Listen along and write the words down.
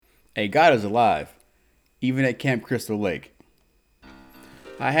Hey, God is alive, even at Camp Crystal Lake.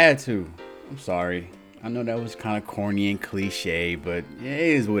 I had to. I'm sorry. I know that was kind of corny and cliche, but it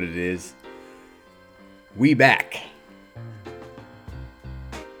is what it is. We back.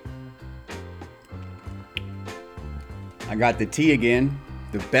 I got the tea again.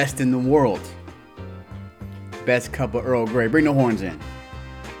 The best in the world. Best cup of Earl Grey. Bring the horns in.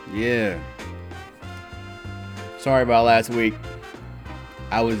 Yeah. Sorry about last week.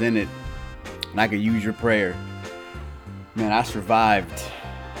 I was in it. And I could use your prayer. Man, I survived.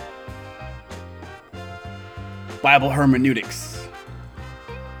 Bible hermeneutics.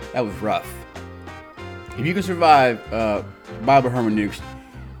 That was rough. If you can survive Bible hermeneutics,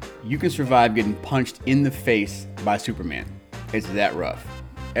 you can survive getting punched in the face by Superman. It's that rough.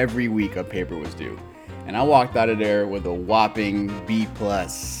 Every week a paper was due. And I walked out of there with a whopping B+.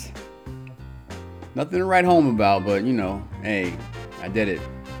 Nothing to write home about, but hey, I did it.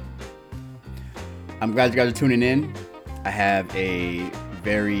 I'm glad you guys are tuning in. I have a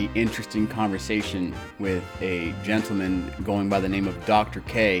very interesting conversation with a gentleman going by the name of Dr.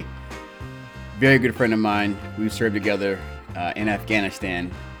 K. Very good friend of mine. We served together in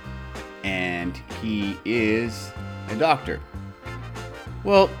Afghanistan, and he is a doctor.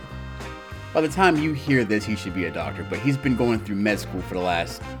 Well, by the time you hear this, he should be a doctor, but he's been going through med school for the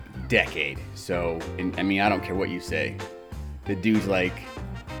last decade. So, I don't care what you say. The dude's like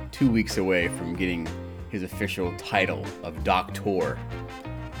 2 weeks away from getting his official title of doctor.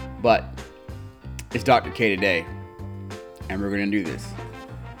 But it's Dr. K today, and we're going to do this.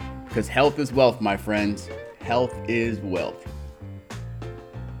 Because health is wealth, my friends. Health is wealth.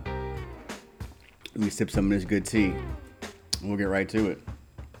 Let me sip some of this good tea. We'll get right to it.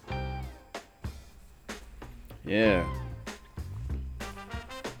 Yeah.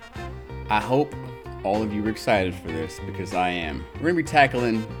 I hope all of you are excited for this, because I am. We're going to be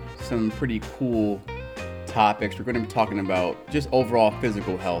tackling some pretty cool topics. We're going to be talking about just overall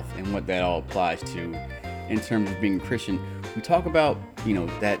physical health and what that all applies to in terms of being a Christian. We talk about,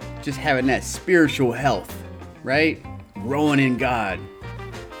 that just having that spiritual health, right? Growing in God.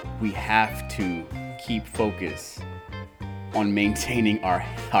 We have to keep focus on maintaining our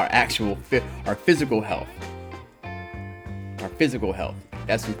physical health. Our physical health.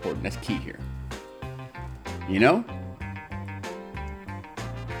 That's important. That's key here.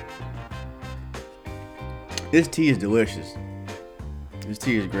 This tea is delicious. This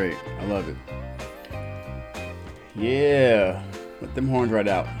tea is great. I love it. Yeah. Let them horns right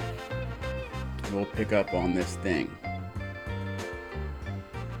out. We'll pick up on this thing.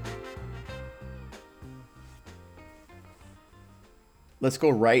 Let's go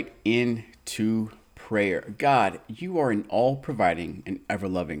right into prayer. God, you are an all-providing and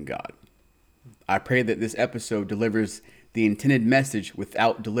ever-loving God. I pray that this episode delivers the intended message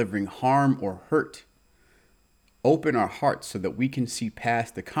without delivering harm or hurt. Open our hearts so that we can see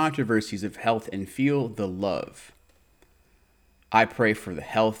past the controversies of health and feel the love. I pray for the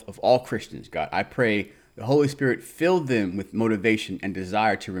health of all Christians, God. I pray the Holy Spirit fill them with motivation and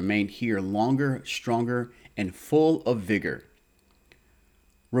desire to remain here longer, stronger, and full of vigor.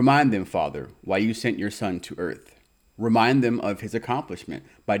 Remind them, Father, why you sent your Son to earth. Remind them of his accomplishment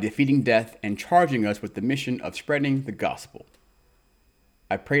by defeating death and charging us with the mission of spreading the gospel.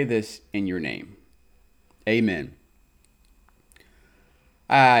 I pray this in your name. Amen.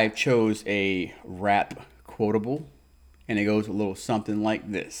 I chose a rap quotable, and it goes a little something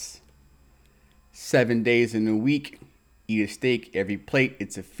like this. 7 days in a week, eat a steak every plate,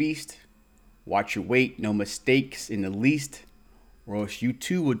 it's a feast. Watch your weight, no mistakes in the least, or else you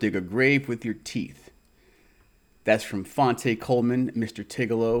too will dig a grave with your teeth. That's from Fonte Coleman, Mr.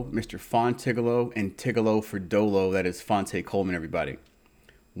 Tigolo, Mr. Fontigolo, and Tigolo for Dolo. That is Fonte Coleman, everybody.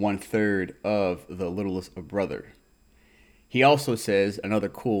 1/3 of the littlest of brother. He also says, another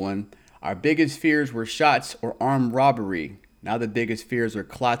cool one, our biggest fears were shots or armed robbery. Now the biggest fears are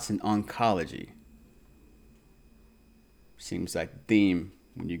clots and oncology. Seems like a theme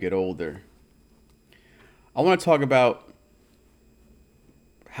when you get older. I want to talk about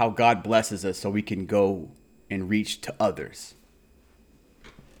how God blesses us so we can go and reach to others.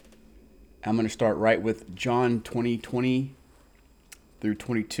 I'm going to start right with John 20:20 through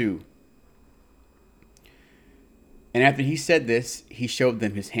 22. And after he said this, he showed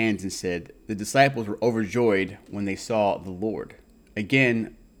them his hands and said, the disciples were overjoyed when they saw the Lord.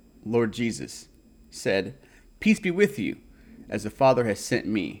 Again, Lord Jesus said, peace be with you. As the Father has sent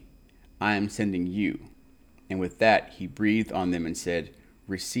me, I am sending you. And with that, he breathed on them and said,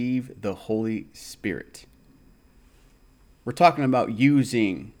 receive the Holy Spirit. We're talking about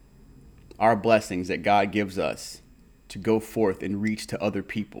using our blessings that God gives us to go forth and reach to other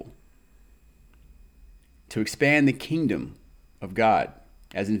people. to expand the kingdom of God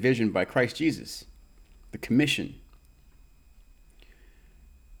as envisioned by Christ Jesus, the commission.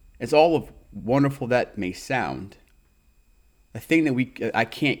 As all of wonderful that may sound, the thing that I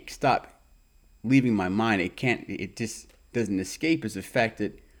can't stop leaving my mind, it just doesn't escape, is the fact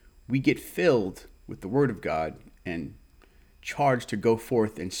that we get filled with the Word of God and charged to go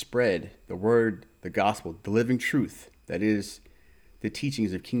forth and spread the Word, the gospel, the living truth that is the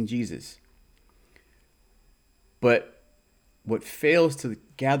teachings of King Jesus. But what fails to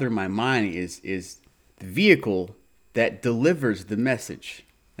gather my mind is the vehicle that delivers the message.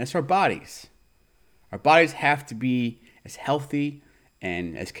 That's our bodies. Our bodies have to be as healthy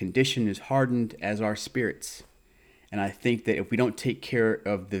and as conditioned, as hardened as our spirits. And I think that if we don't take care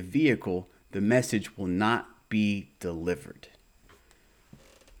of the vehicle, the message will not be delivered.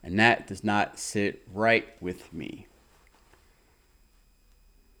 And that does not sit right with me.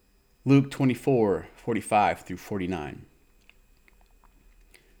 Luke 24:45 through 49.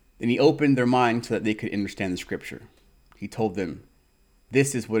 Then he opened their minds so that they could understand the scripture. He told them,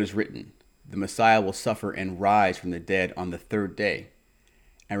 "This is what is written. The Messiah will suffer and rise from the dead on the third day.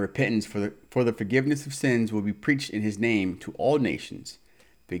 And repentance for the forgiveness of sins will be preached in his name to all nations,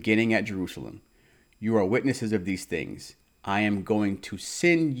 beginning at Jerusalem. You are witnesses of these things. I am going to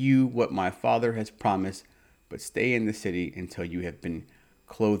send you what my Father has promised, but stay in the city until you have been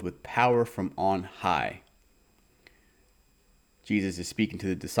clothed with power from on high." Jesus is speaking to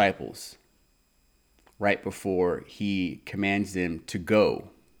the disciples right before he commands them to go.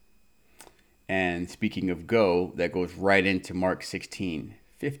 And speaking of go, that goes right into Mark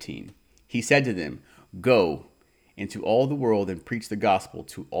 16:15. He said to them, "Go into all the world and preach the gospel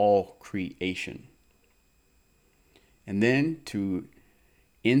to all creation." And then to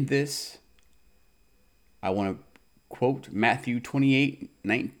end this, I want to quote Matthew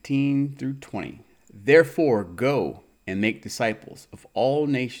 28:19 through 20. "Therefore, go and make disciples of all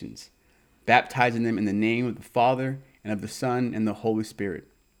nations, baptizing them in the name of the Father and of the Son and the Holy Spirit,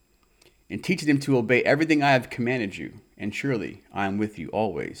 and teaching them to obey everything I have commanded you. And surely I am with you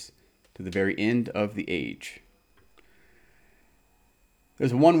always, to the very end of the age."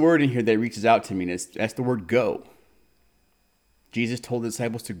 There's one word in here that reaches out to me, and that's the word go. Jesus told the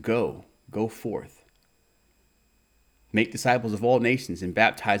disciples to go forth. Make disciples of all nations and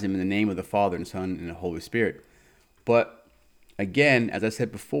baptize them in the name of the Father and Son and the Holy Spirit. But again, as I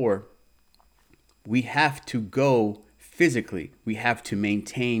said before, we have to go physically. We have to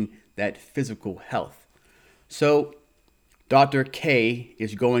maintain that physical health. So Dr. K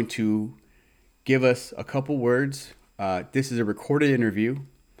is going to give us a couple words. This is a recorded interview.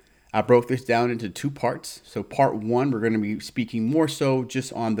 I broke this down into two parts. So part one, we're going to be speaking more so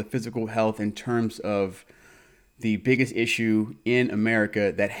just on the physical health in terms of the biggest issue in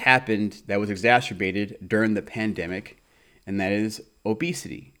America that happened, that was exacerbated during the pandemic, and that is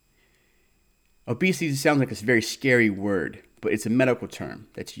obesity. Obesity sounds like a very scary word, but it's a medical term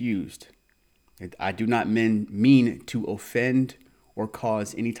that's used. I do not mean to offend or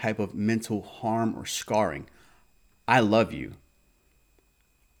cause any type of mental harm or scarring. I love you.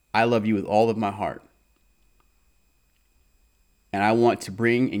 I love you with all of my heart. And I want to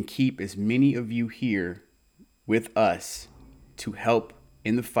bring and keep as many of you here with us to help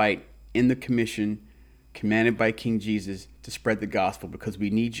in the fight, in the commission, commanded by King Jesus to spread the gospel, because we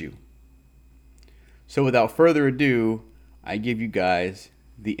need you. So without further ado, I give you guys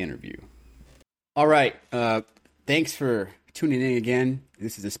the interview. All right. Thanks for tuning in again.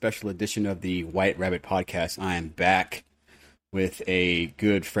 This is a special edition of the White Rabbit Podcast. I am back with a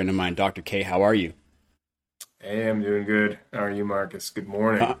good friend of mine, Dr. K. How are you? Hey, I'm doing good. How are you, Marcus? Good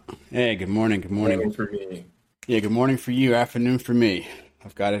morning. Hey, good morning. Good morning. Morning for me. Yeah, good morning for you, afternoon for me.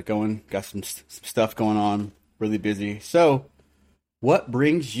 I've got it going, got some stuff going on, really busy. So, what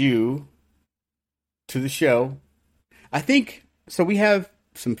brings you to the show? I think, so we have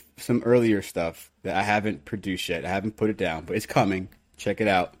some earlier stuff that I haven't produced yet. I haven't put it down, but it's coming. Check it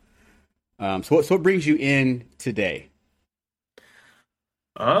out. So what brings you in today?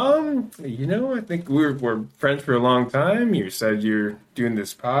 I think we're friends for a long time. You said you're doing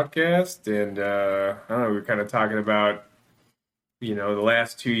this podcast, and I don't know, we were kind of talking about, the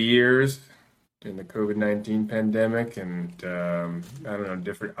last 2 years in the COVID-19 pandemic, and I don't know,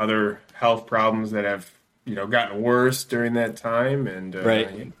 different other health problems that have, gotten worse during that time, and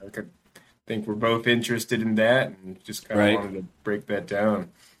Right. I think we're both interested in that, and just kind of Right. wanted to break that down.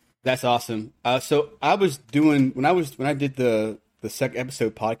 That's awesome. So I was doing, when I did the second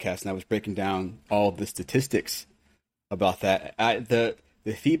episode podcast, and I was breaking down all the statistics about that, the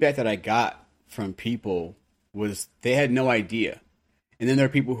feedback that I got from people was they had no idea. And then there are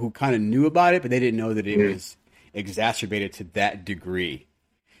people who kind of knew about it, but they didn't know that it was exacerbated to that degree.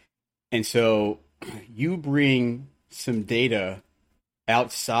 And so you bring some data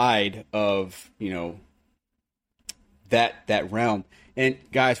outside of, that realm. And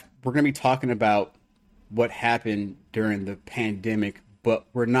guys, we're going to be talking about what happened during the pandemic, but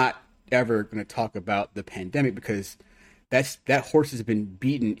we're not ever going to talk about the pandemic because that horse has been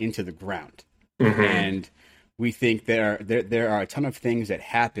beaten into the ground. And we think there are a ton of things that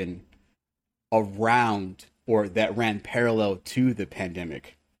happen around or that ran parallel to the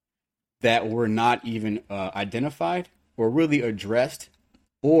pandemic that were not even identified or really addressed,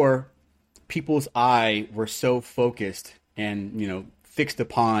 or people's eye were so focused and fixed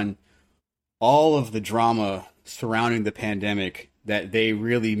upon all of the drama surrounding the pandemic that they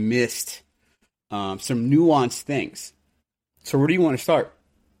really missed some nuanced things. So where do you want to start?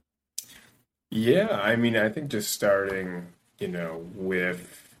 Yeah, I mean, I think just starting,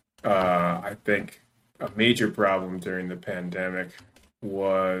 with I think a major problem during the pandemic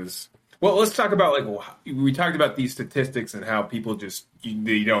was, well, let's talk about we talked about these statistics and how people just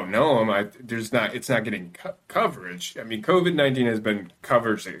they don't know them. It's not getting coverage. I mean, COVID-19 has been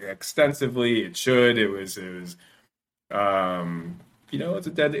covered extensively. It should. It's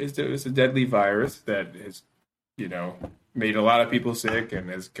a deadly virus that has made a lot of people sick and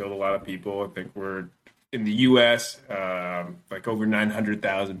has killed a lot of people. I think we're in the U.S. Over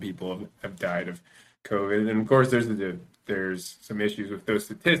 900,000 people have died of COVID, and of course there's some issues with those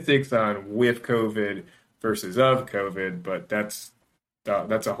statistics on with COVID versus of COVID, but that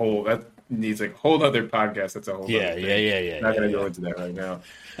needs a whole other podcast. That's a whole other thing. Yeah. Not going to go into that right now,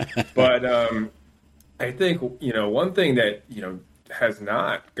 but I think one thing that has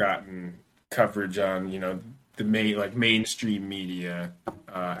not gotten coverage on the mainstream media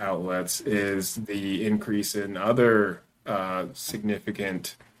outlets is the increase in other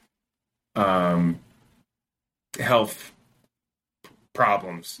significant health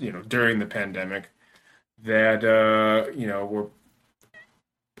problems during the pandemic that were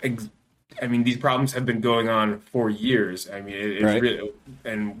I mean, these problems have been going on for years. I mean, it's right. Really,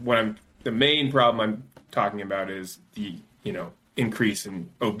 and the main problem I'm talking about is the increase in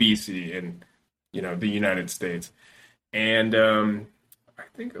obesity in the United States. And I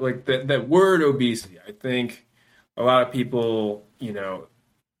think that word obesity, I think a lot of people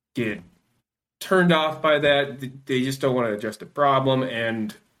get turned off by that. They just don't want to address the problem.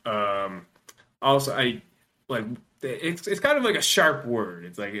 And also it's kind of like a sharp word.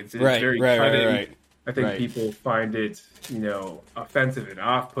 It's very cutting. Right. I think people find it offensive and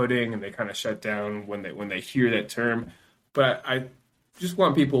off-putting, and they kind of shut down when they hear that term. But I just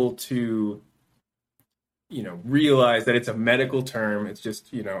want people to realize that it's a medical term. It's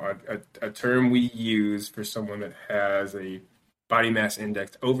just a term we use for someone that has a body mass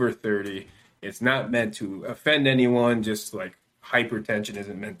index over 30. It's not meant to offend anyone, just like hypertension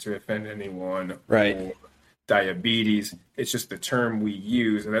isn't meant to offend anyone. Right. Or diabetes. It's just the term we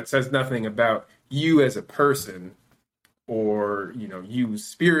use, and that says nothing about you as a person, or you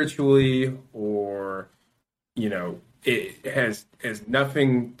spiritually, or it has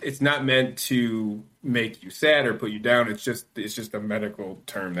nothing. It's not meant to make you sad or put you down. It's just a medical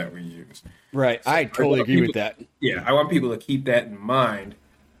term that we use. Right. So I totally agree with that. Yeah, I want people to keep that in mind,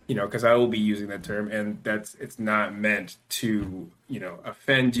 because I will be using that term, and it's not meant to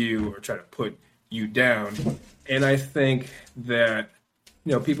offend you or try to put you down. And I think that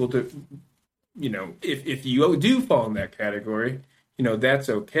people if you do fall in that category, that's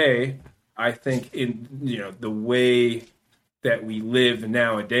okay. I think in the way that we live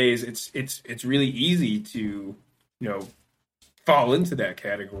nowadays, it's really easy to fall into that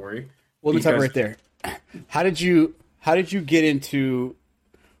category. Well, let me stop right there. How did you get into?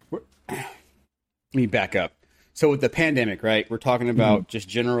 Let me back up. So with the pandemic, right? We're talking about just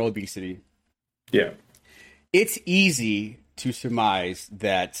general obesity. Yeah. It's easy to surmise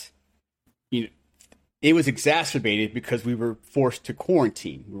that it was exacerbated because we were forced to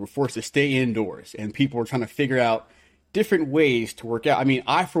quarantine. We were forced to stay indoors, and people were trying to figure out different ways to work out. I mean,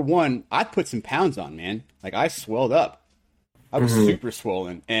 I put some pounds on, man. Like, I swelled up. I was super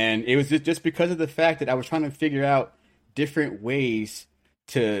swollen, and it was just because of the fact that I was trying to figure out different ways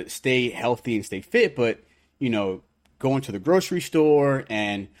to stay healthy and stay fit. But going to the grocery store,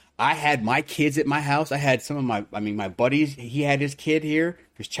 and I had my kids at my house. I had some of my buddies. He had his kid here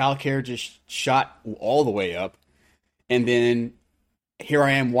because childcare just shot all the way up. And then here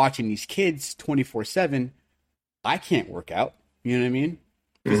I am watching these kids 24/7. I can't work out. You know what I mean?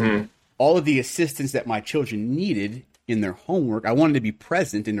 Mm-hmm. All of the assistance that my children needed in their homework, I wanted to be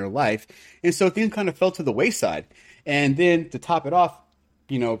present in their life. And so things kind of fell to the wayside. And then to top it off,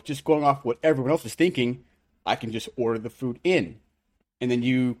 just going off what everyone else is thinking, I can just order the food in. And then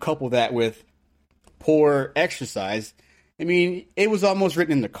you couple that with poor exercise. I mean, it was almost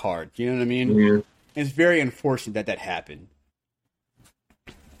written in the card. You know what I mean? Yeah. It's very unfortunate that that happened.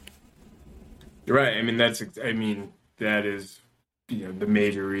 You're right. I mean, that is, the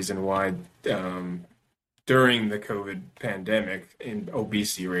major reason why during the COVID pandemic,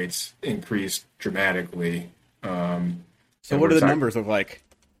 obesity rates increased dramatically. So, And what we're do the talking, numbers look like?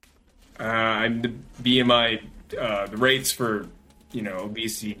 the BMI, the rates for,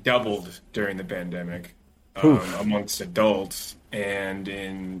 obesity doubled during the pandemic Poof. amongst adults, and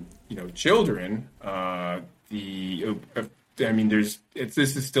in, children,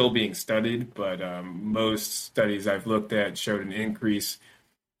 this is still being studied, but most studies I've looked at showed an increase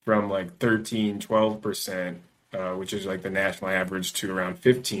from like 13, 12%, which is like the national average, to around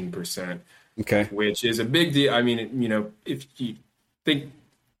 15%, Okay. which is a big deal. I mean, if you think,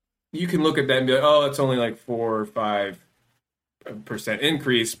 you can look at that and be like, oh, it's only like 4 or 5%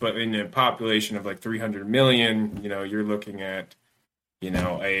 increase, but in a population of like 300 million, you're looking at,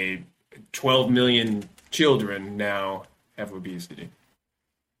 a 12 million children now have obesity.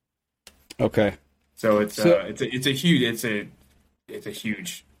 Okay. So So, it's a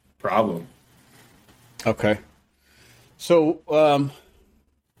huge problem. okay. So,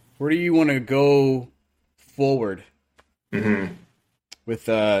 where do you want to go forward Hmm. with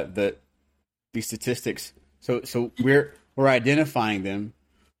these statistics? So we're identifying them.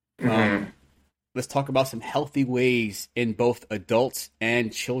 Hmm. Let's talk about some healthy ways in both adults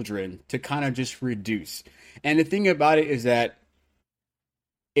and children to kind of just reduce. And the thing about it is that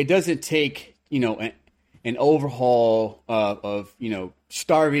it doesn't take an overhaul of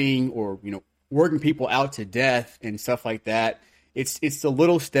starving or working people out to death and stuff like that. It's the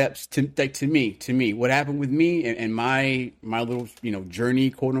little steps to me what happened with me and my little journey,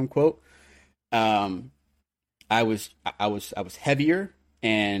 quote unquote. um I was heavier,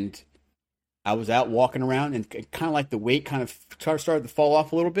 and I was out walking around, and kind of like the weight kind of started to fall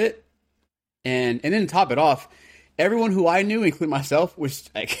off a little bit. And then to top it off, everyone who I knew, including myself, was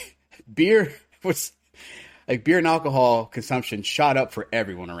like beer was like beer and alcohol consumption shot up for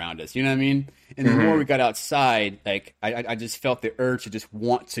everyone around us. You know what I mean? And the more Hmm. we got outside, like I just felt the urge to just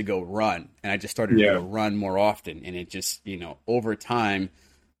want to go run, and I just started to go Yeah. run more often. And it just over time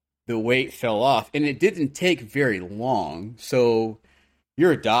the weight fell off, and it didn't take very long. So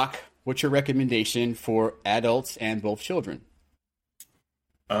you're a doc. What's your recommendation for adults and both children?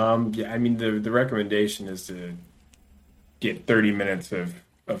 Yeah, I mean, the recommendation is to get 30 minutes of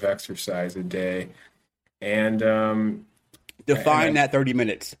exercise a day. And Define I that 30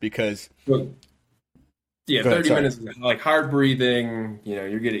 minutes because look, yeah, go ahead. 30 Sorry. minutes is like hard breathing,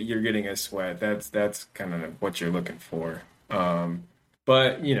 you're getting a sweat. That's kind of what you're looking for.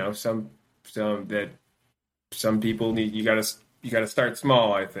 But some people need, you gotta start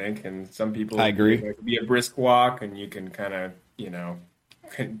small, I think, and some I people, agree. it could be a brisk walk, and you can kind of,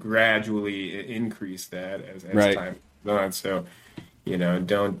 can gradually increase that as Right. time goes on. So,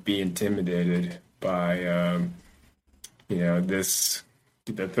 don't be intimidated by this,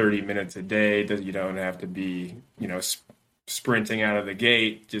 the 30 minutes a day. That you don't have to be, sprinting out of the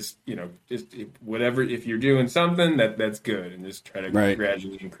gate. Just whatever. If you're doing something, that's good, and just try to Right.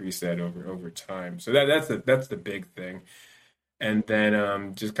 gradually increase that over time. So that's the big thing. And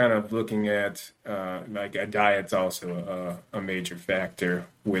then just kind of looking at like a diet's also a major factor,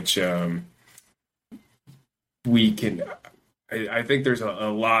 which we can. I think there's a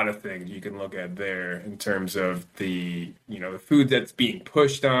lot of things you can look at there in terms of the food that's being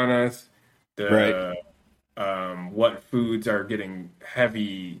pushed on us, Right. the what foods are getting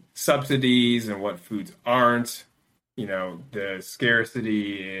heavy subsidies and what foods aren't. The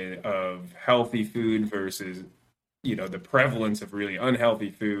scarcity of healthy food versus the prevalence of really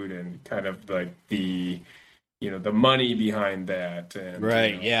unhealthy food, and kind of like the money behind that, and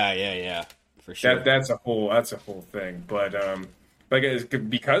Right. Yeah. Yeah. Yeah. For that sure. that's a whole thing. But like,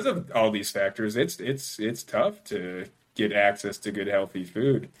 because of all these factors, it's tough to get access to good healthy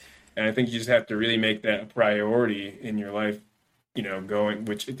food, and I think you just have to really make that a priority in your life. Going,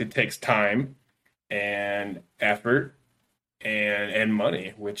 which it takes time and effort and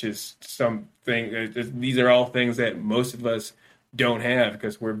money, which is something. These are all things that most of us don't have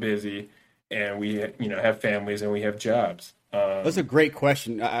because we're busy, and we have families and we have jobs. That's a great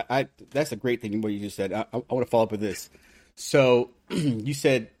question. That's a great thing what you just said. I want to follow up with this. So you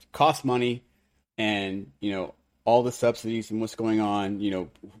said cost money, and all the subsidies and what's going on.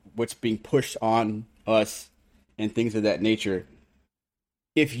 What's being pushed on us and things of that nature.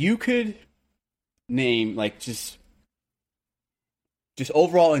 If you could name like just just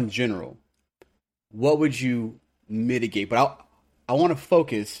overall in general, what would you mitigate? But I want to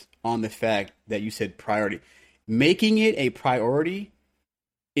focus on the fact that you said priority. Making it a priority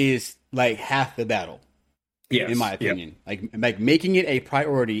is like half the battle, in my Yes. Yeah. opinion. Like making it a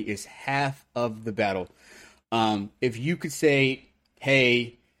priority is half of the battle. If you could say,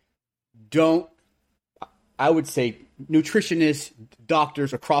 hey, don't, I would say nutritionists,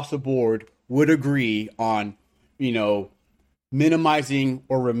 doctors across the board would agree on, you know, minimizing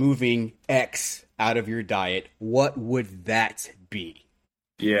or removing X out of your diet. What would that be?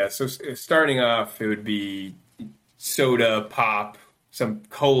 Yeah. So starting off, it would be soda, pop, some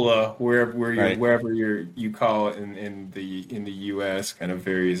cola, Right. wherever you call it in the U.S. kind of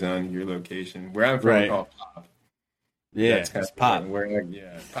varies on your location. Where I'm from, we Right. call it pop. Yeah, That's kind it's of important. pop. Where like,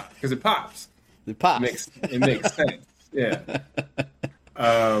 yeah, pop because it pops. It pops. It makes sense. Yeah.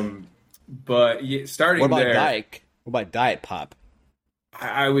 But yeah, What starting about there, diet? What about diet pop?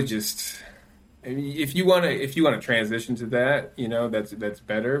 I would just. I mean, if you want to transition to that, that's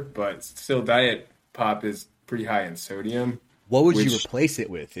better. But still, diet pop is pretty high in sodium, What would you which replace it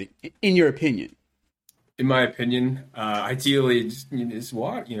with, in your opinion? in my opinion, ideally just is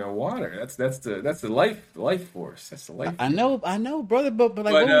water. Water. That's the life force. That's the life force. I know, brother, but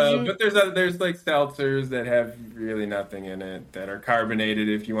like, what would you? But there's like seltzers that have really nothing in it that are carbonated.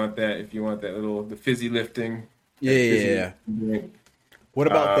 If you want that little the fizzy lifting, Yeah, that yeah, fizzy yeah. lifting drink. What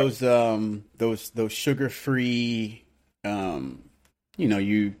about Uh, those sugar free?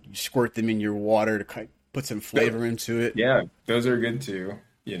 You squirt them in your water to put some flavor into it. yeah, those are good too.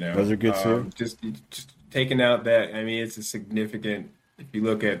 Those are good too. Just taking out that. I mean, it's a significant. If you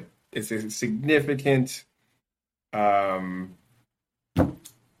look at, it's a significant. Um,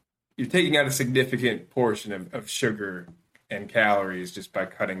 you're taking out a significant portion of sugar and calories just by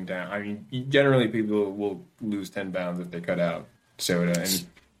cutting down. I mean, generally people will lose 10 pounds if they cut out soda, and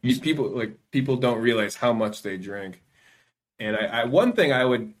people don't realize how much they drink. And one thing I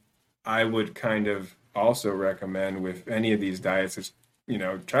would kind of also recommend with any of these diets is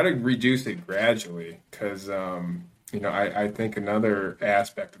try to reduce it gradually because I think another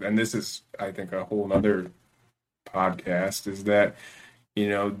aspect, and this is I think a whole other podcast, is that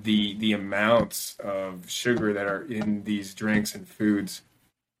the amounts of sugar that are in these drinks and foods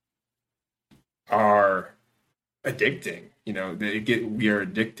are addicting. We are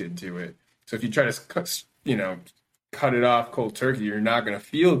addicted to it. So if you try to cut it off cold turkey, you're not going to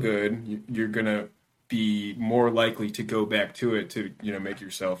feel good. You're going to be more likely to go back to it to make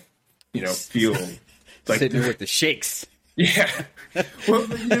yourself feel like Sitting there with the shakes. yeah. Well,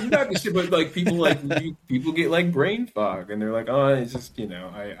 not the shit, but like people get like brain fog, and they're like, oh, it's just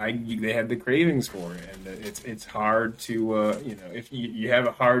they have the cravings for it, and it's hard to if you have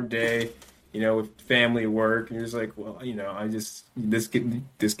a hard day, with family work, and you're just like, well, I just this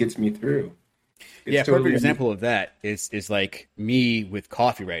gets me through. It's Yeah, perfect totally. example of that is like me with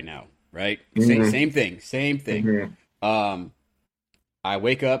coffee right now, right? Mhm, Same thing, same thing. mhm, Um, I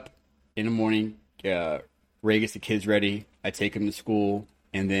wake up in the morning, Ray gets the kids ready, I take them to school,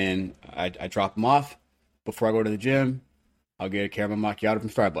 and then I drop them off. Before I go to the gym, I'll get a caramel macchiato from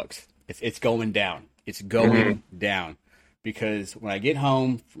Starbucks. It's going down. It's mhm. going down because when I get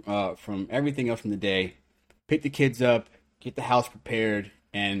home from everything else from the day, pick the kids up, get the house prepared,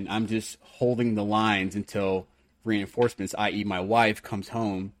 and I'm just holding the lines until reinforcements, i.e., my wife, comes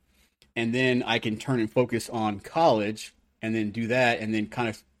home, and then I can turn and focus on college, and then do that, and then kind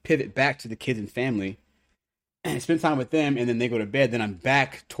of pivot back to the kids and family, and spend time with them, and then they go to bed. Then I'm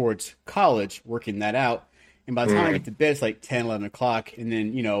back towards college, working that out, and by the time I get Mhm. to bed, it's like 10, 11 o'clock, and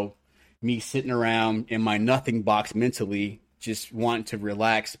then me sitting around in my nothing box mentally, just wanting to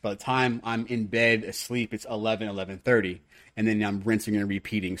relax. By the time I'm in bed asleep, it's 11, 11:30, and then I'm rinsing and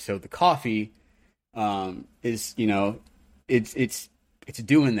repeating. So the coffee is it's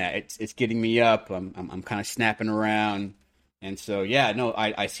doing that. It's getting me up. I'm kind of snapping around, and so yeah, no,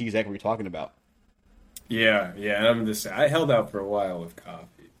 I see exactly what you're talking about. Yeah, yeah. And I held out for a while with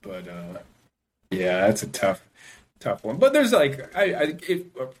coffee, but yeah, that's a tough one. But there's like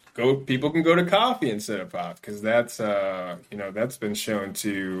go people can go to coffee instead of pop because that's been shown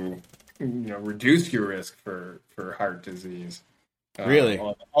to reduce your risk for heart disease. Really,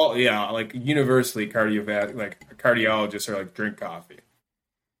 Yeah, like universally cardiologists are like drink coffee.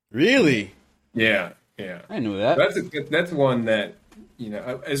 really, Yeah, yeah. I didn't know that. That's one that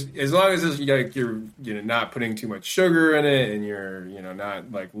as long as you're not putting too much sugar in it and you're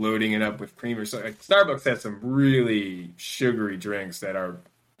not like loading it up with cream or something. Like Starbucks has some really sugary drinks that are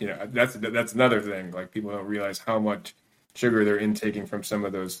that's another thing. Like people don't realize how much sugar they're intaking from some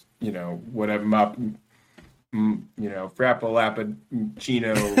of those whatever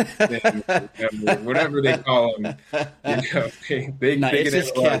Frappuccino thing, or whatever they call them. No, They it's can have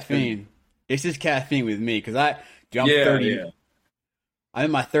just a lot of sugar. caffeine. It's just caffeine with me because dude, I'm Yeah, 30. yeah. I'm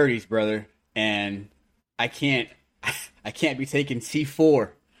in my 30s, brother, and I can't, I can't be taking C4.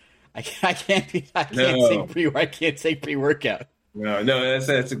 I can't take No, I can't take pre-workout no.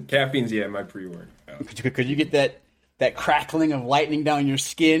 That's caffeine's my pre-workout. because you get that crackling of lightning down your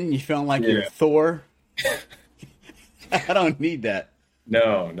skin. You feeling like you're Yeah. Thor. I don't need that.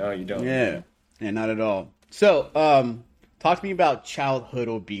 No, you don't. Yeah, yeah, not at all. So, talk to me about childhood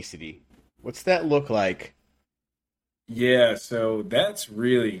obesity. What's that look like? Yeah, so that's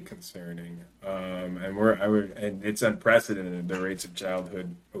really concerning. And it's unprecedented, the rates of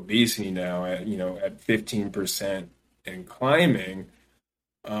childhood obesity now at 15% and climbing.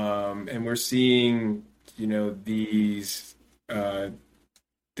 And we're seeing, these uh,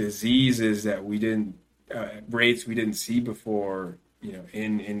 diseases that we didn't rates we didn't see before,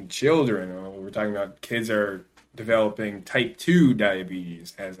 in children. We're talking about kids are developing type 2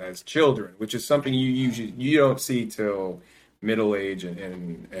 diabetes as children, which is something you don't see till middle age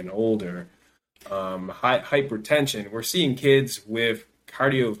and older. Hypertension, we're seeing kids with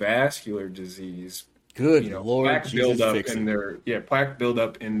cardiovascular disease, Good Lord, Jesus, fix it. plaque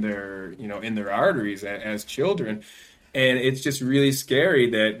buildup in their in their arteries as children. And it's just really scary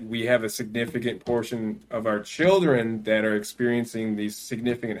that we have a significant portion of our children that are experiencing these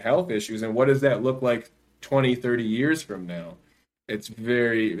significant health issues. And what does that look like 20, 30 years from now? It's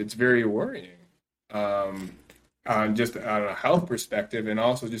very worrying. Um, just on a health perspective, and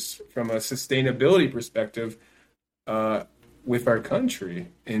also just from a sustainability perspective, uh, with our country.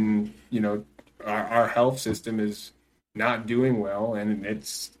 And, our health system is not doing well, and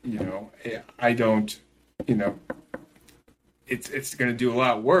I don't, you know, it's going to do a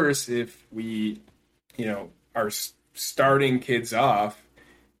lot worse if we, are starting kids off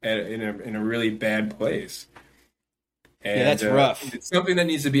in a really bad place. Yeah, And that's rough. it's something that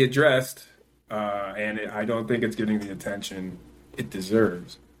needs to be addressed, I don't think it's getting the attention it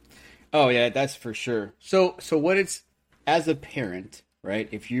deserves. Oh yeah, that's for sure. So what it's as a parent, right?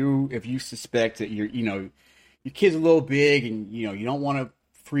 If you suspect that your kid's a little big and you don't want to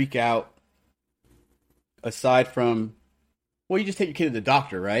freak out aside from well, you just take your kid to the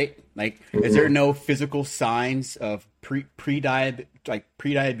doctor, right? Like, is there Mhm. no physical signs of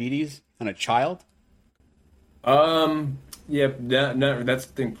pre-diabetes on a child? Yeah, that's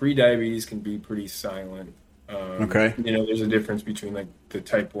the thing. Pre-diabetes can be pretty silent. Okay. There's a difference between like the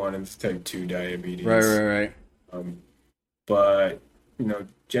type 1 and the type 2 Right, diabetes. right, right. Um, but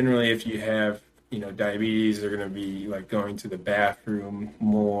generally, if you have diabetes, they're going to be like going to the bathroom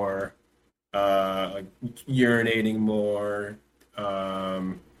more, like urinating more.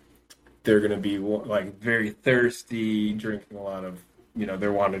 Um, they're going to be like very thirsty, drinking a lot of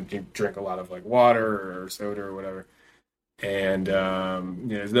they're wanting to drink a lot of like water or soda or whatever. And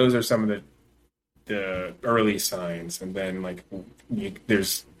those are some of the early signs. And then like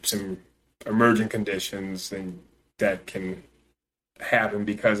there's some emergent conditions and that can happen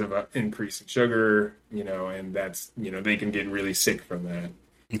because of an increase in sugar, and that's they can get really sick from that.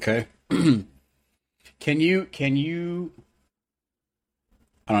 Okay. Can you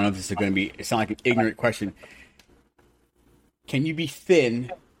I don't know if this is going to be it sound like an ignorant question. Can you be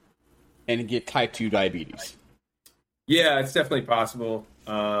thin and get type 2 diabetes? Yeah, it's definitely possible.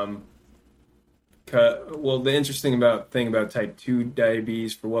 Well, the interesting thing about type 2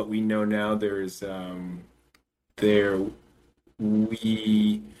 diabetes, for what we know now, there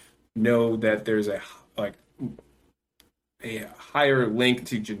we know that there's like a higher link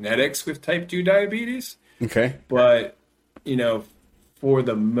to genetics with type 2 diabetes. Okay. But, you know, for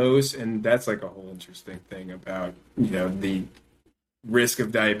the most, and that's like a whole interesting thing about, the risk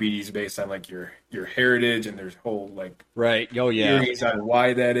of diabetes based on like your heritage, and there's whole like Right. Oh yeah. theories on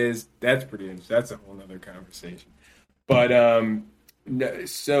why that is. That's pretty interesting. That's a whole other conversation. But no,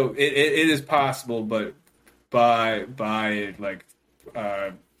 so it is possible, but by like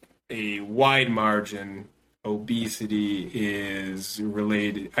a wide margin, obesity is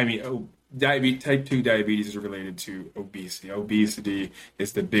related. I mean, diabetes, type 2 diabetes is related to obesity. Obesity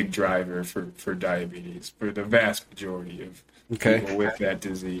is the big driver for diabetes for the vast majority of Okay. people with that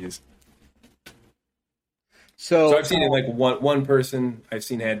disease. So So I've seen it like one person I've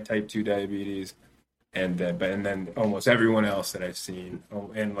seen had type 2 diabetes, and then almost everyone else that I've seen,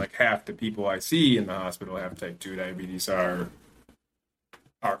 and like half the people I see in the hospital have type 2 diabetes are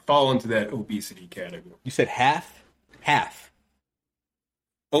fall into that obesity category. you said half? Half.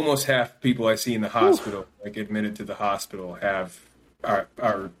 Almost half the people I see in the Whew. hospital, like admitted to the hospital,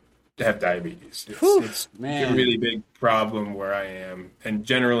 are have diabetes. Whew, It's a man. really big problem where I am, and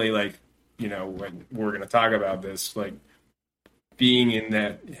generally, like, when we're going to talk about this, like being in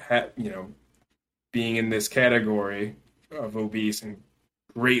being in this category of obese and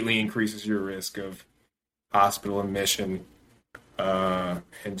greatly increases your risk of hospital admission, and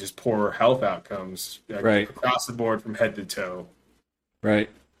just poor health outcomes Right, across the board from head to toe. right,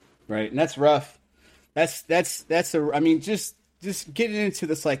 right. And that's rough. That's a. I mean, just getting into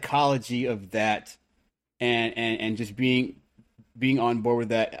the psychology of that, and just being on board with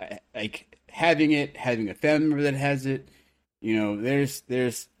that, like having a family member that has it. You know, there's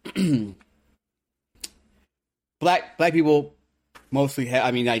black people mostly have.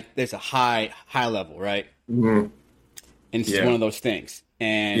 I mean, like there's a high level, right? Hmm. And it's just one Yeah, of those things.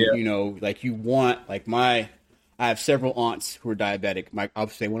 And yeah. you know, like you want like my I have several aunts who are diabetic. I'll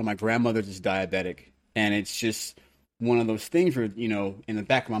say one of my grandmothers is diabetic, and it's just one of those things where in the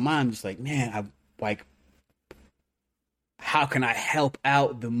back of my mind, I'm just like, man, I like, how can I help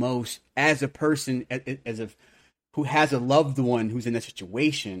out the most as a person, as a who has a loved one who's in that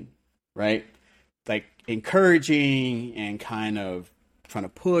situation, right? Like encouraging and kind of trying to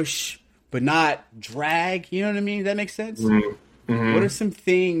push, but not drag. You know what I mean? Does that make sense? What are Hmm. some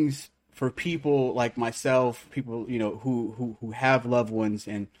things for people like myself, people who have loved ones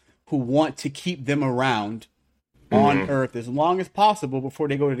and who want to keep them around on Hmm. Earth as long as possible before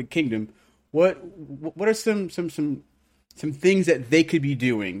they go to the kingdom? What are some things that they could be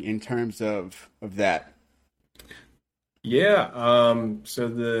doing in terms of that? Yeah. So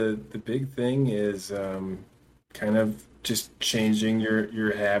the big thing is kind of just changing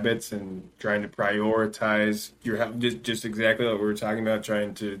your habits and trying to prioritize just exactly what we were talking about,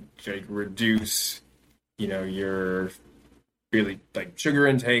 trying to like reduce, your really like sugar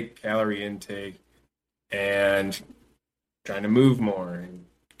intake, calorie intake, and trying to move more and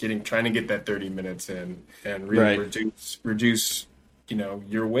trying to get that 30 minutes in and really Right. reduce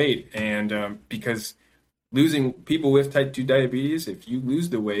your weight. And because losing people with type 2 diabetes, if you lose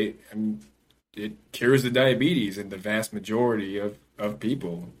the weight, I mean, it cures the diabetes in the vast majority of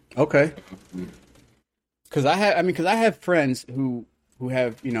people. Okay. Because I have friends who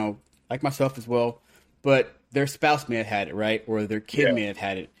have like myself as well, but their spouse may have had it, right, or their kid Yeah. may have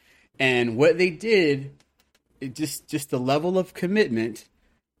had it, and what they did, just the level of commitment,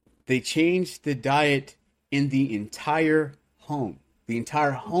 they changed the diet in the entire home. The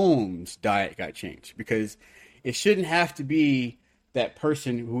entire home's diet got changed because it shouldn't have to be that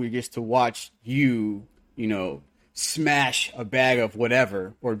person who gets to watch smash a bag of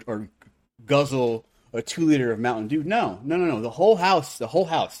whatever or guzzle a 2 liter of Mountain Dew. No, no, no, no. The whole house,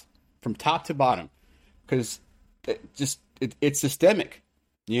 from top to bottom, because it's systemic.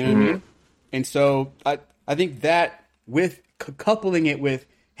 You know what I Hmm. mean? And so I think that with coupling it with,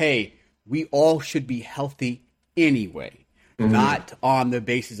 hey, we all should be healthy anyway, Hmm. not on the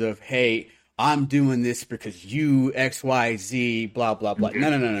basis of, hey, I'm doing this because you X Y Z blah blah blah. No,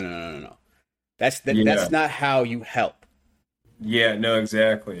 Hmm. no, no, no, no, no, no, no. That's Yeah. not how you help. Yeah, no,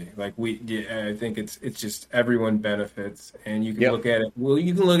 exactly. Like yeah, I think it's just everyone benefits, and you can Yep. look at it. Well,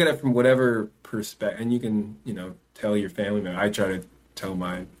 you can look at it from whatever perspective, and you can, tell your family member. I try to tell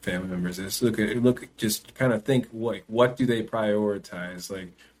my family members this. Just kind of think, like, what do they prioritize?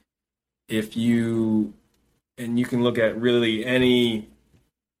 Like, if you, and you can look at really any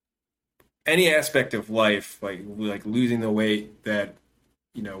aspect of life, like losing the weight that,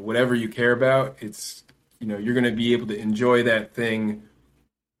 whatever you care about, it's, you're going to be able to enjoy that thing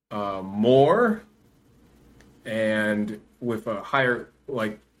more and with a higher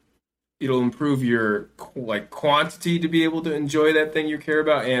like it'll improve your like quantity to be able to enjoy that thing you care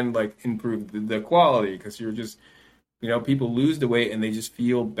about and like improve the quality because you're just people lose the weight and they just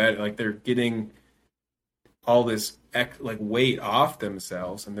feel better like they're getting all this like weight off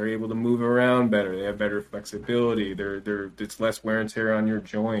themselves and they're able to move around better. They have better flexibility. They're it's less wear and tear on your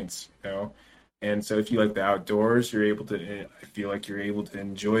joints. And so if you like the outdoors, you're able to I feel like you're able to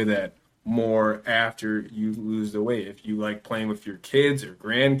enjoy that more after you lose the weight. If you like playing with your kids or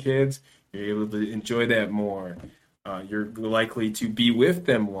grandkids, you're able to enjoy that more. You're likely to be with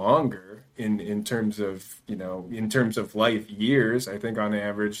them longer in terms of in terms of life years. I think on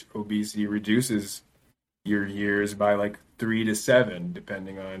average, obesity reduces your years by like 3 to 7,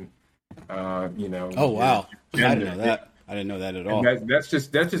 depending on Oh your wow, I didn't gender. know Yeah. that. I didn't know that at And all. that's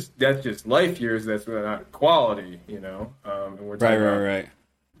just life years. That's not quality. And we're Right, talking right, about right.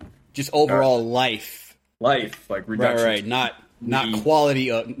 Just not overall life. life, like Right, reduction right. to Not need,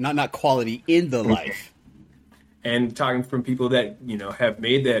 quality of not quality in the life. and talking from people that have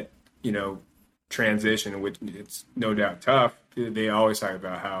made that you know transition, which it's no doubt tough. They always talk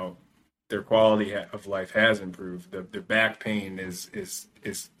about how their quality of life has improved. Their back pain is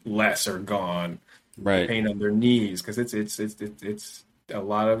less or gone. The Right. pain on their knees, because it's a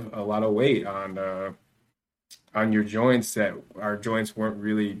lot of weight on your joints that our joints weren't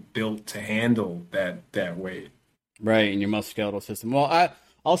really built to handle that weight. Right. In your musculoskeletal system. Well,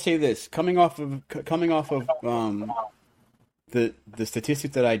 I'll say this, coming off of the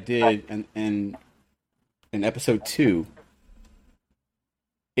statistics that I did in episode 2,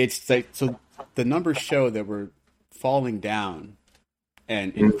 it's like, so the numbers show that we're falling down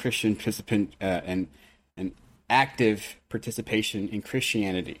and in Christian participant and active participation in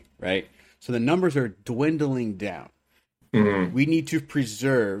Christianity, right? So the numbers are dwindling down. Mm-hmm. We need to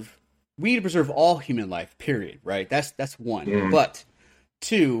preserve all human life, period, right? That's one. Mm-hmm. But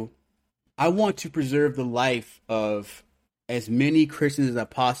two, I want to preserve the life of as many Christians as I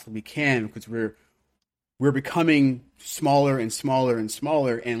possibly can, because we're becoming smaller and smaller and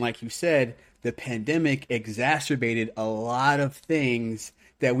smaller. And like you said, the pandemic exacerbated a lot of things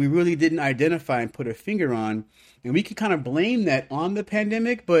that we really didn't identify and put a finger on. And we can kind of blame that on the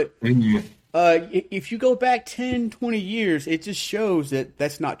pandemic, but Mm-hmm. if you go back 10, 20 years, it just shows that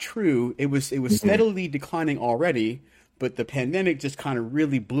that's not true. It was steadily declining already, but the pandemic just kind of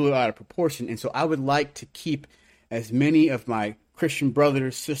really blew it out of proportion. And so I would like to keep as many of my Christian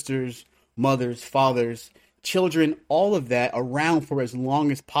brothers, sisters, mothers, fathers, children, all of that around for as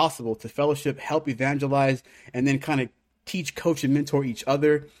long as possible to fellowship, help evangelize, and then kind of teach, coach, and mentor each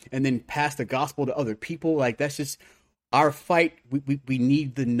other, and then pass the gospel to other people. Like, that's just our fight. We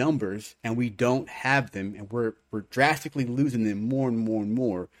need the numbers, and we don't have them, and we're drastically losing them more and more and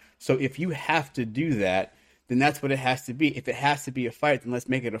more. So if you have to do that, then that's what it has to be. If it has to be a fight, then let's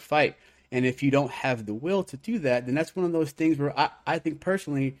make it a fight. And if you don't have the will to do that, then that's one of those things where I think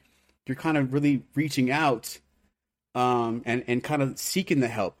personally, you're kind of really reaching out, and kind of seeking the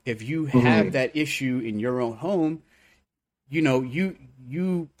help. If you have that issue in your own home,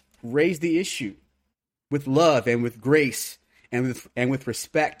 you raise the issue with love and with grace and with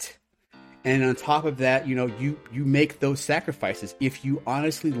respect. And on top of that, you make those sacrifices. If you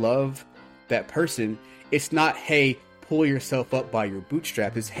honestly love that person, it's not, hey, pull yourself up by your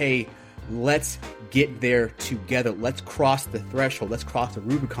bootstrap. It's, hey, let's get there together. Let's cross the threshold. Let's cross the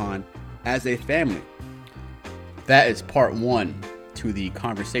Rubicon as a family. That is part 1 to the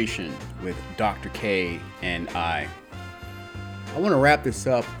conversation with Dr. K and I. I want to wrap this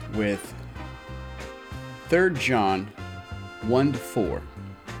up with 3 John 1-4.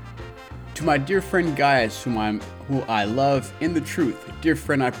 To my dear friend Gaius, who I love in the truth, dear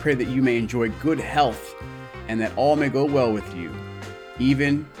friend, I pray that you may enjoy good health and that all may go well with you,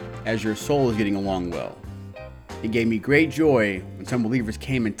 even as your soul is getting along well. It gave me great joy when some believers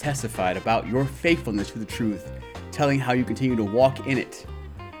came and testified about your faithfulness to the truth, telling how you continue to walk in it.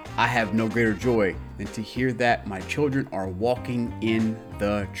 I have no greater joy than to hear that my children are walking in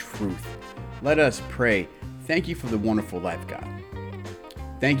the truth. Let us pray. Thank you for the wonderful life, God.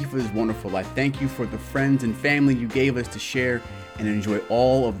 Thank you for this wonderful life. Thank you for the friends and family you gave us to share and enjoy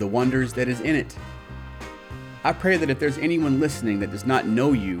all of the wonders that is in it. I pray that if there's anyone listening that does not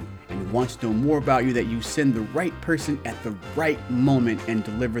know you and wants to know more about you, that you send the right person at the right moment and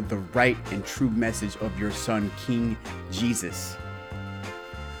deliver the right and true message of your Son, King Jesus.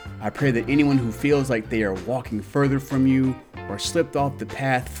 I pray that anyone who feels like they are walking further from you or slipped off the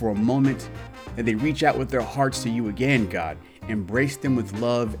path for a moment, that they reach out with their hearts to you again, God. Embrace them with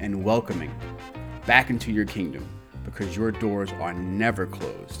love and welcoming back into your kingdom, because your doors are never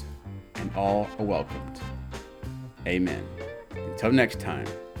closed and all are welcomed. Amen. Until next time,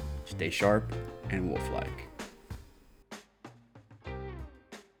 stay sharp and wolf-like.